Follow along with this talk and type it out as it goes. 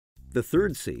The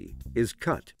third C is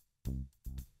cut.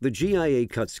 The GIA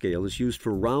cut scale is used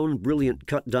for round, brilliant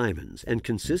cut diamonds and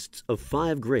consists of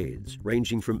 5 grades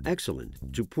ranging from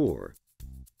excellent to poor.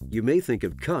 You may think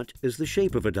of cut as the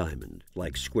shape of a diamond,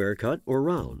 like square cut or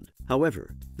round.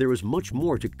 However, there is much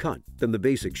more to cut than the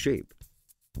basic shape.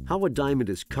 How a diamond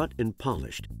is cut and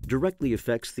polished directly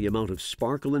affects the amount of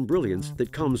sparkle and brilliance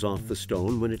that comes off the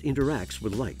stone when it interacts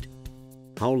with light.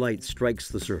 How light strikes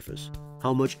the surface,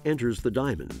 how much enters the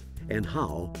diamond, and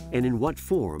how and in what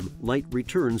form light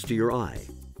returns to your eye.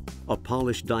 A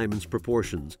polished diamond's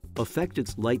proportions affect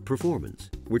its light performance,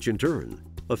 which in turn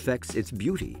affects its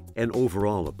beauty and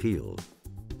overall appeal.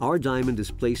 Our diamond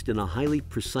is placed in a highly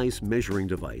precise measuring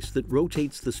device that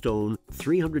rotates the stone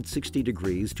 360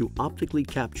 degrees to optically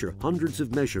capture hundreds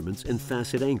of measurements and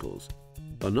facet angles,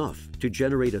 enough to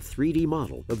generate a 3D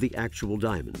model of the actual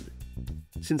diamond.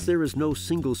 Since there is no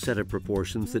single set of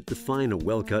proportions that define a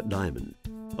well-cut diamond,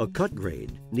 a cut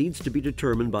grade needs to be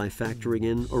determined by factoring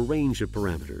in a range of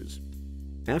parameters.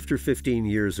 After 15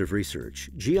 years of research,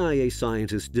 GIA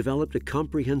scientists developed a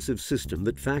comprehensive system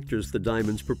that factors the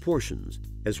diamond's proportions,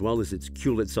 as well as its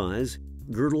culet size,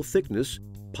 girdle thickness,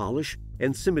 polish,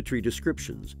 and symmetry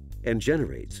descriptions, and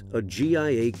generates a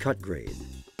GIA cut grade.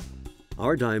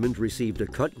 Our diamond received a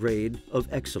cut grade of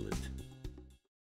excellent.